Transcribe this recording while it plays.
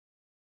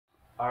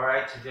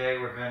Alright, today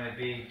we're going to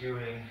be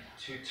doing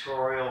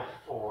tutorial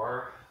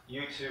for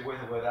YouTube with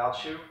or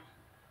without you.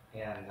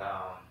 And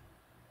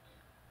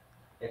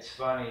it's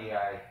funny,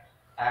 I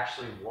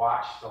actually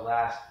watched the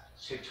last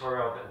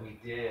tutorial that we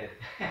did.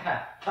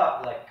 I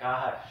thought like,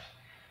 gosh,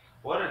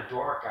 what a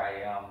dork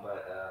I am,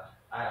 but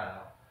I don't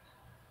know.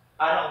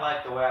 I don't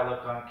like the way I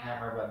look on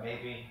camera, but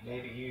maybe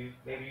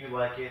you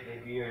like it,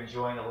 maybe you're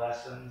enjoying the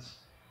lessons.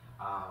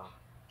 Um,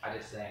 I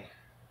just think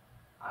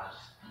I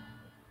just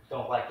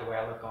don't like the way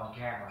I look on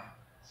camera.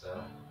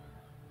 So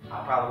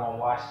I probably won't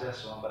watch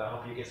this one, but I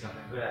hope you get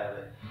something good out of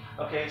it.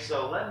 Okay,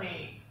 so let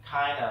me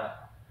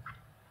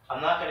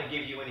I'm not going to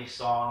give you any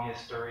song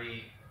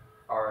history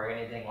or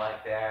anything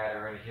like that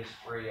or any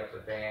history of the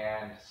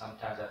band.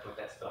 Sometimes I put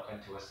that stuff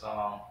into a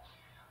song.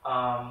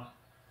 Um,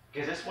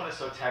 because this one is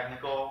so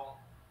technical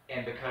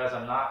and because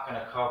I'm not going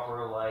to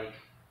cover like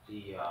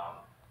the,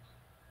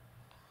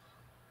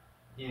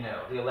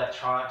 the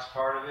electronics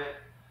part of it.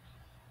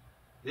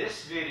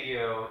 This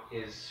video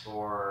is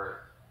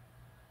for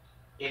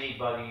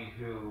anybody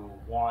who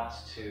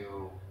wants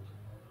to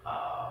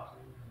uh,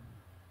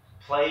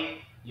 play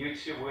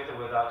YouTube with or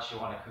without you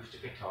on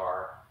acoustic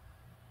guitar,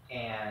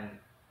 and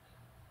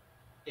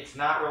it's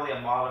not really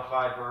a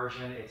modified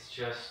version. It's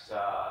just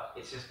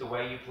the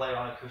way you play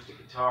on acoustic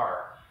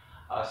guitar.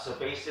 So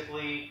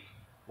basically,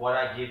 what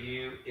I give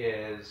you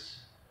is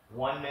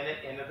 1 minute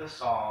into the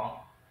song,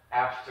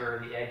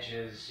 after the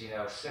Edge's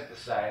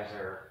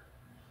synthesizer,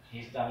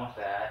 he's done with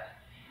that,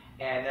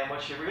 and then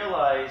what you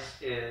realize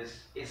is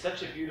it's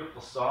such a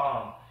beautiful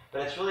song,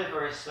 but it's really a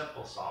very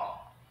simple song.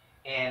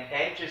 And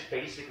Edge is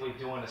basically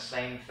doing the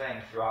same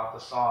thing throughout the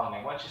song.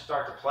 And once you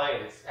start to play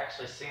it, it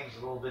actually seems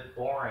a little bit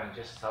boring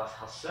just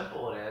how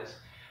simple it is.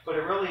 But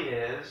it really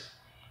is.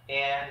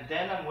 And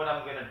then what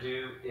I'm going to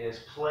do is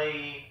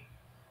play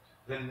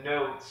the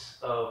notes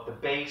of the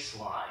bass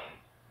line,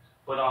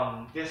 but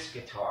on this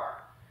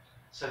guitar.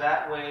 So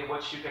that way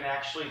what you can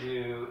actually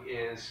do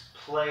is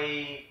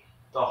play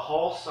the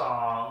whole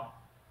song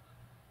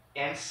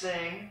and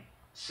sing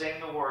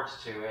the words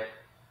to it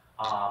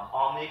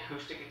on the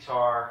acoustic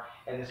guitar,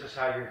 and this is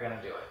how you're going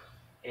to do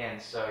it.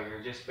 And so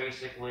you're just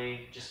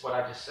basically, just what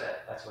I just said,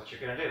 that's what you're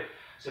going to do.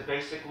 So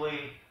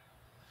basically,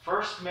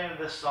 first minute of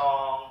the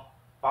song,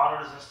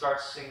 Bono doesn't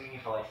start singing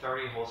for like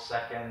 30 whole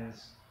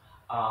seconds.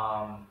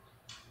 Um,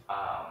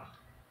 um,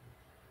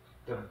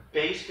 the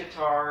bass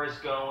guitar is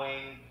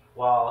going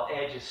while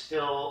Edge is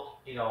still,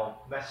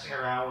 messing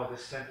around with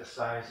his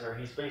synthesizer.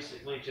 He's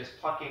basically just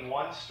plucking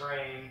one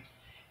string.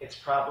 It's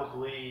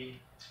probably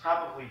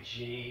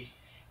G,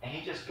 and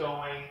he's just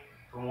going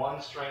from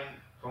one string,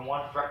 from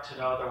one fret to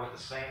another with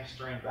the same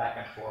string back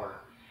and forth.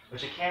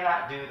 But you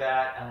cannot do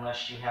that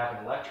unless you have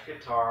an electric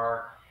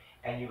guitar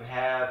and you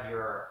have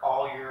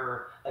all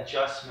your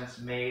adjustments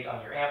made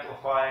on your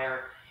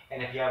amplifier,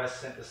 and if you have a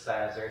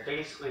synthesizer. It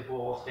basically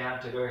boils down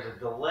to there's a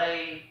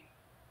delay.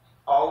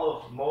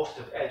 Most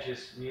of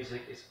Edge's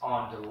music is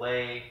on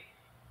delay,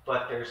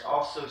 but there's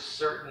also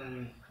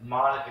certain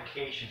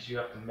modifications you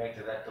have to make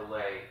to that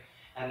delay.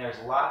 And there's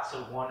lots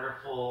of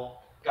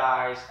wonderful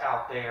guys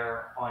out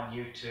there on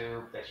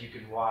YouTube that you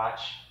can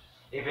watch.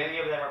 If any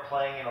of them are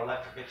playing an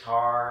electric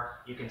guitar,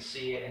 you can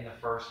see it in the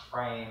first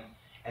frame.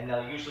 And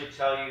they'll usually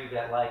tell you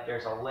that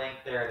there's a link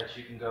there that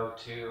you can go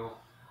to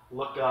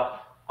look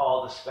up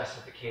all the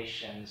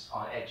specifications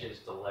on Edge's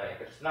delay.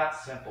 But it's not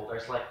simple.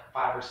 There's like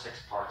 5 or 6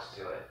 parts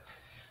to it.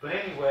 But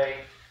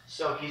anyway,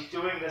 so he's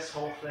doing this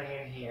whole thing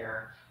in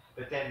here.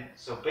 But then,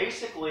 so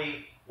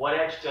basically, what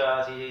Edge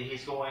does,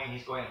 he's going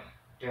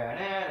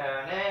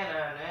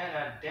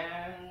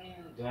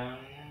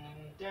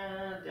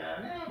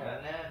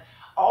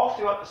all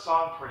throughout the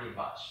song pretty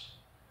much.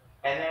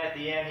 And then at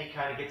the end, he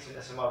kind of gets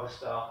into some other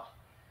stuff.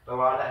 But a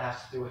lot of that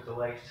has to do with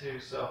delays too.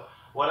 So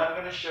what I'm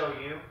going to show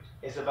you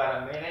is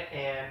about a minute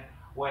in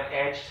when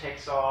Edge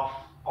takes off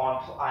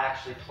on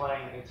actually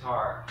playing the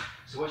guitar.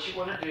 So what you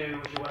want to do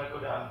is you want to go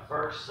down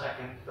first,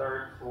 second,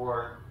 third,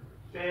 fourth,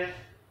 fifth,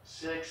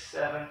 sixth,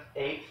 seventh,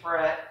 eighth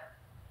fret.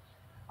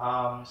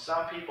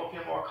 Some people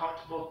feel more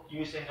comfortable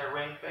using their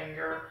ring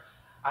finger.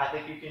 I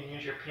think you can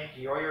use your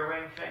pinky or your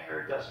ring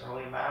finger. It doesn't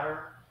really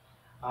matter.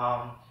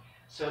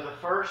 So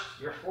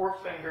your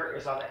fourth finger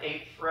is on the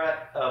 8th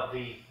fret of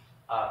the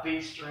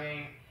B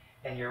string,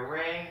 and your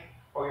ring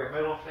or your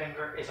middle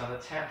finger is on the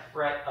 10th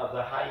fret of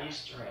the high E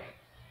string.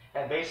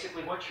 And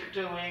basically what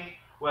you're doing,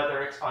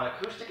 whether it's on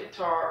acoustic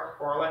guitar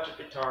or electric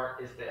guitar,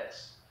 is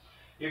this.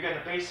 You're going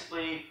to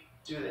basically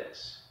do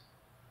this.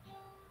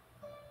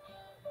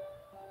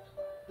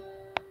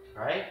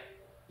 Right?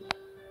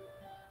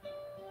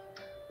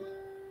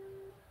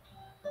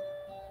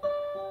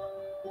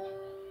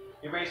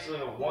 You're basically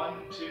a 1,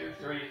 2,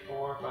 3,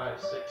 4,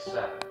 5, 6,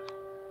 7.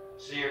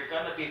 So you're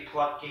going to be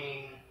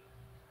plucking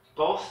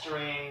both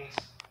strings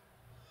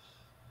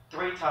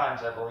 3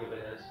 times, I believe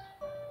it is.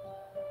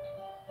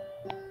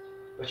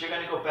 But you're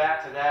going to go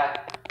back to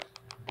that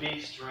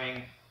B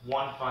string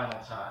one final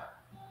time.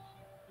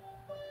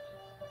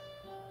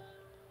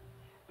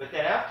 But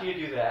then after you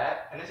do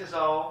that, and this is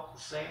all the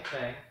same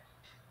thing,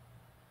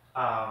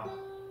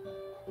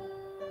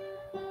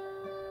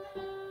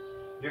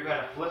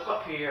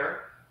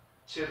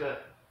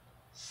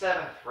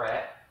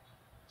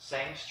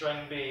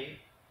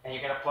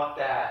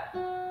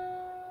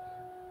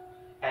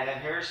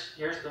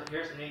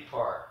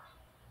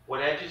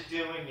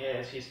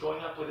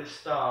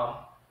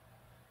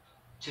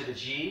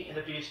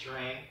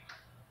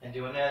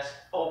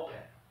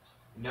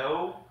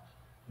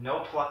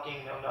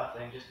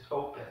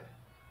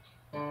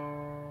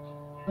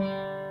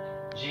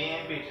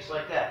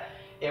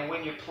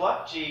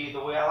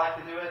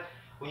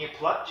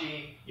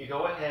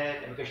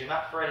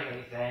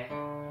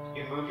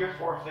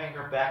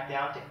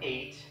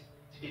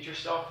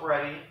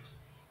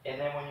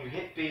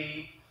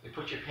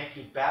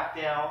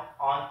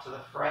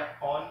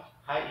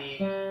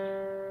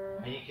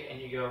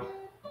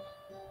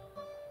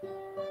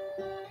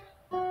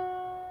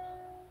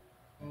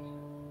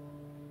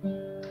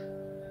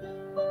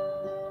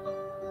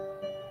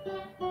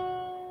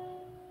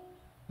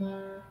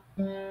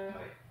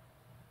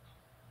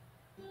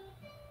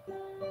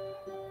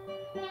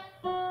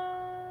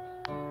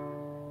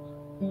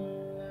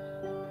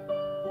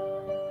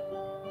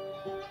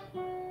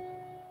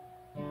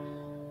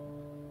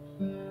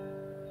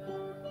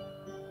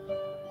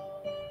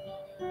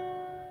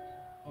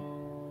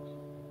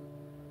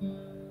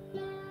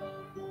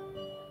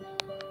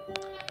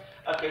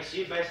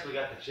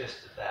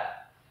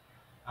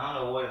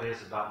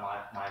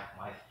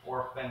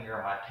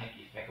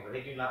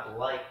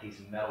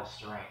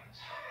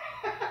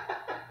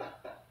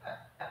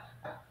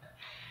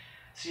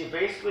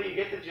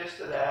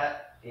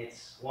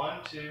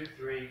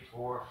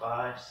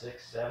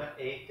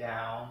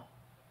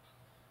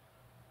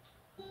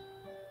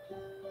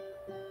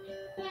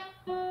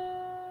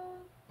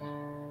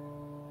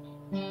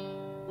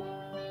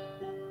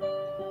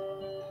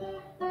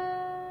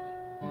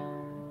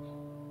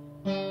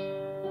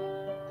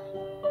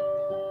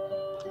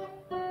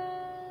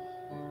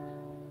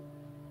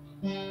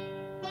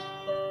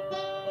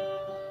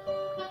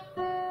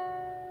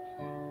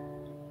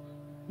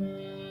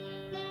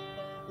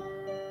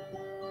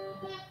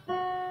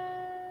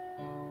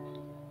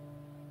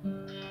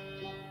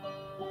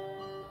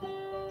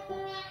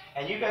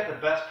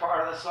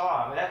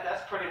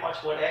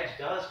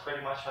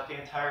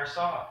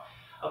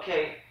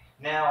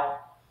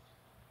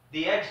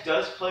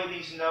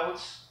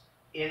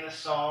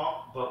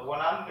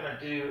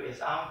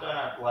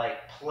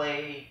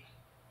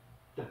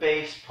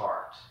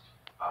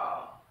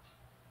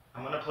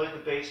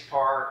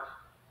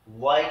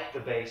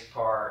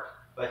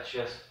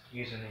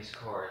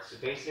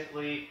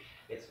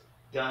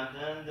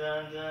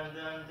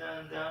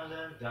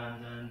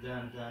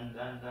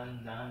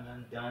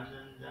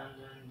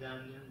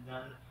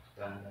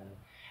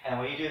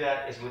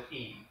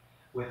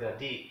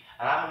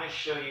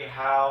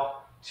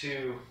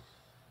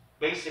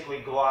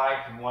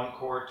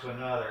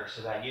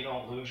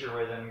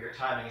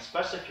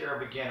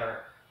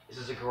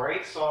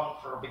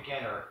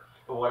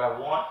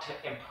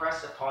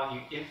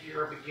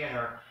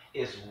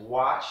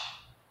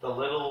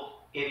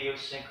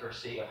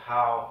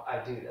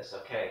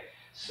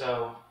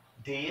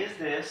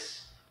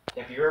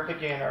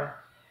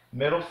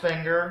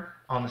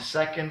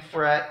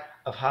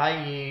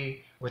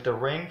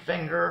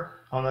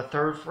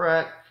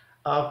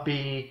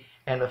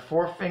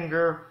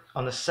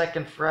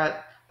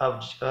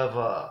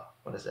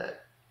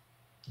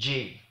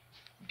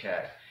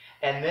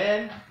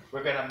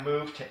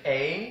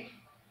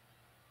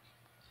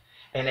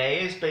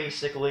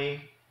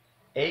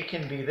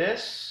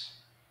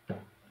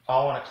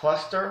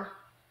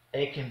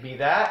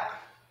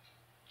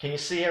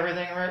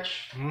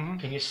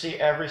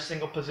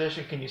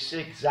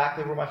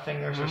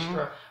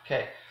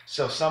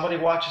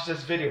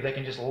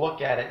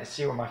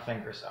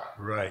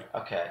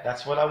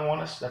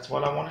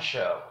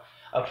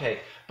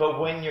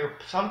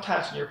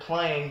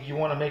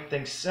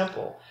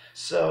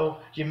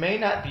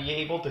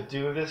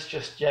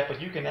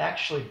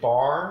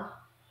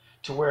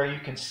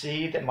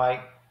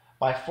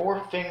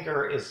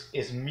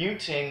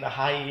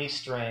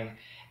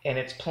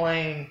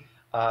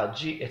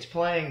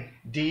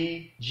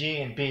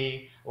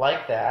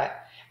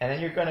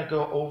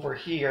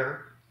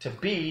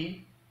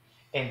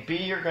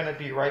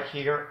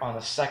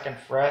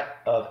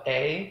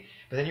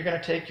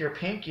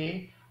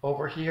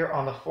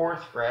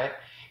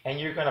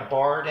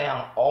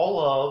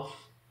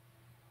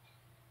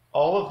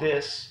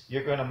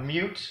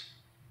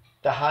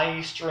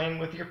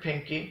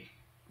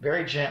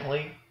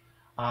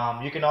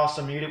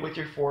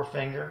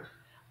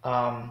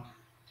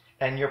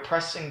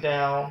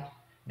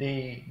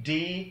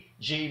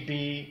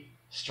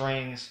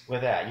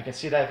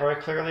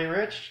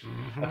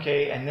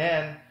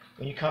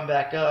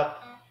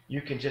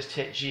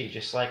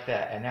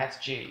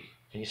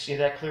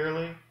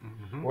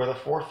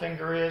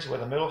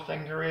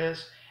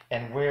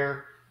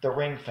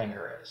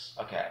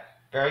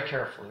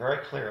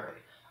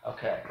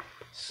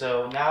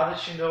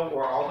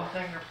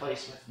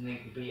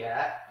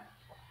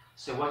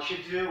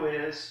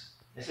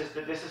 This is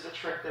the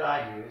trick that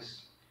I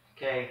use.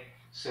 Okay,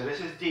 so this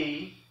is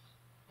D.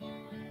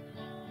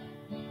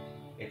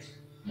 It's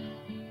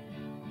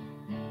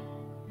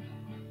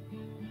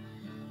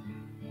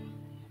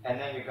and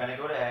then you're going to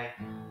go to A,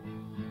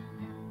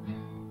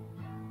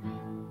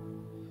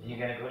 and you're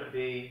going to go to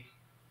B,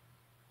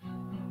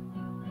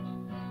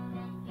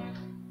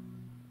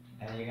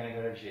 and then you're going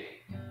to go to G.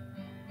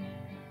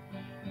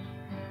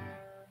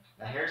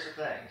 Now here's the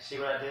thing. See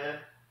what I did?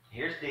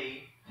 Here's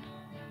D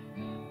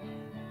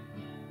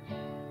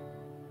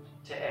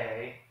to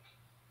A.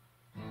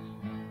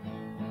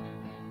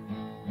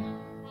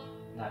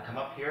 Now come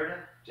up here to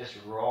just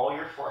roll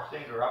your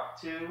forefinger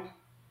up to,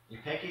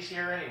 your pinky's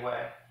here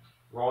anyway.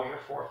 Roll your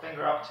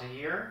forefinger up to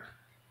here.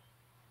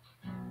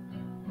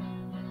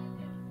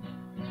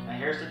 Now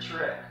here's the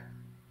trick.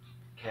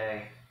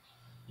 Okay,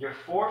 your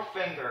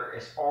forefinger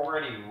is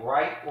already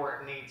right where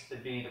it needs to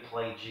be to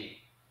play G.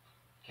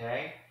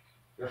 Okay,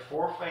 your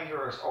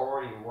forefinger is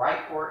already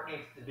right where it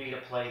needs to be to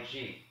play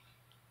G.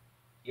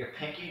 Your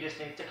pinky just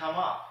needs to come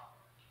up.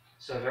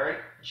 So very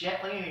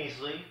gently and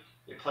easily,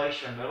 you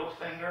place your middle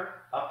finger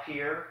up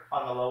here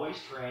on the low E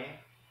string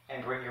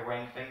and bring your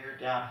ring finger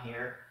down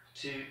here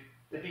to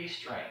the B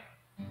string.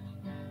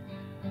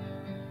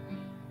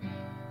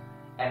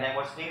 And then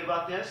what's neat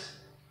about this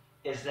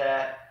is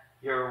that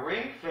your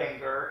ring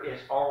finger is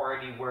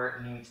already where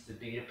it needs to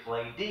be to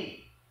play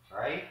D,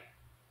 right?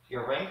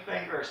 Your ring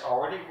finger is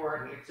already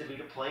where it needs to be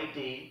to play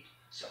D.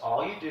 So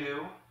all you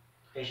do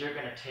is you're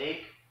going to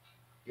take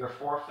your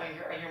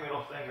forefinger and your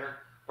middle finger,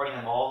 bring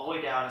them all the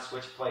way down and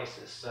switch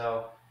places.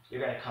 So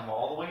you're going to come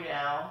all the way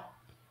down,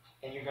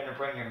 and you're going to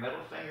bring your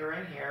middle finger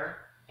in here,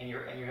 and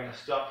you're going to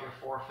stuff your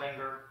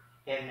forefinger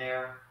in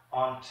there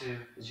onto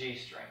the G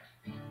string.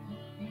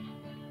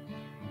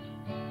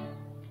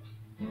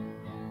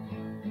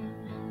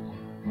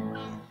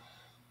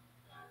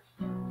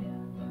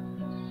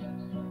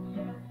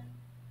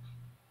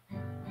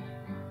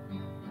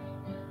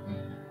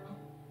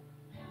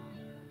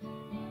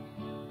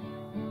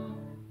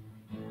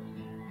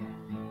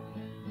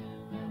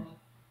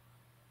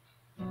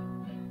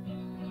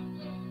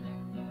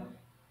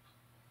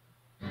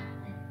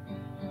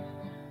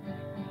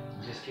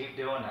 Just keep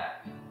doing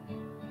that.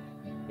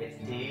 It's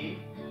D,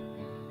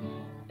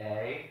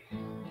 A,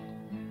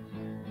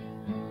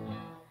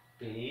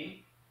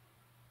 B,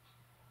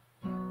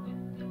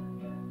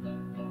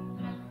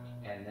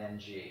 and then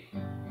G.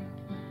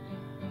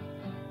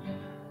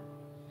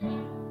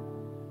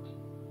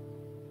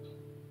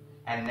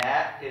 And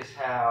that is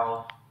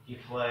how you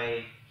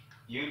play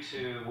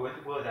U2 with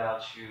or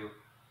without you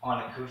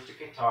on acoustic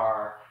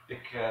guitar,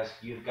 because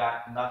you've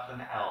got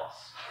nothing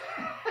else.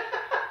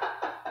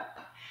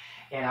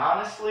 And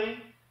honestly,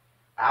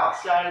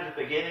 outside of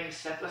the beginning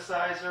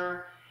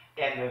synthesizer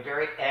and the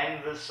very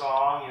end of the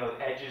song, you know,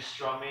 edges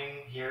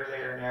strumming here,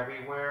 there, and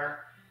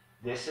everywhere,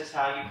 this is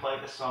how you play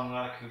the song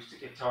on acoustic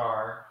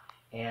guitar.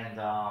 And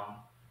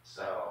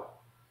so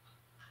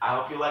I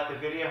hope you like the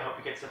video. I hope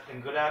you get something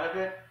good out of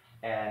it.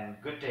 And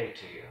good day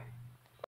to you.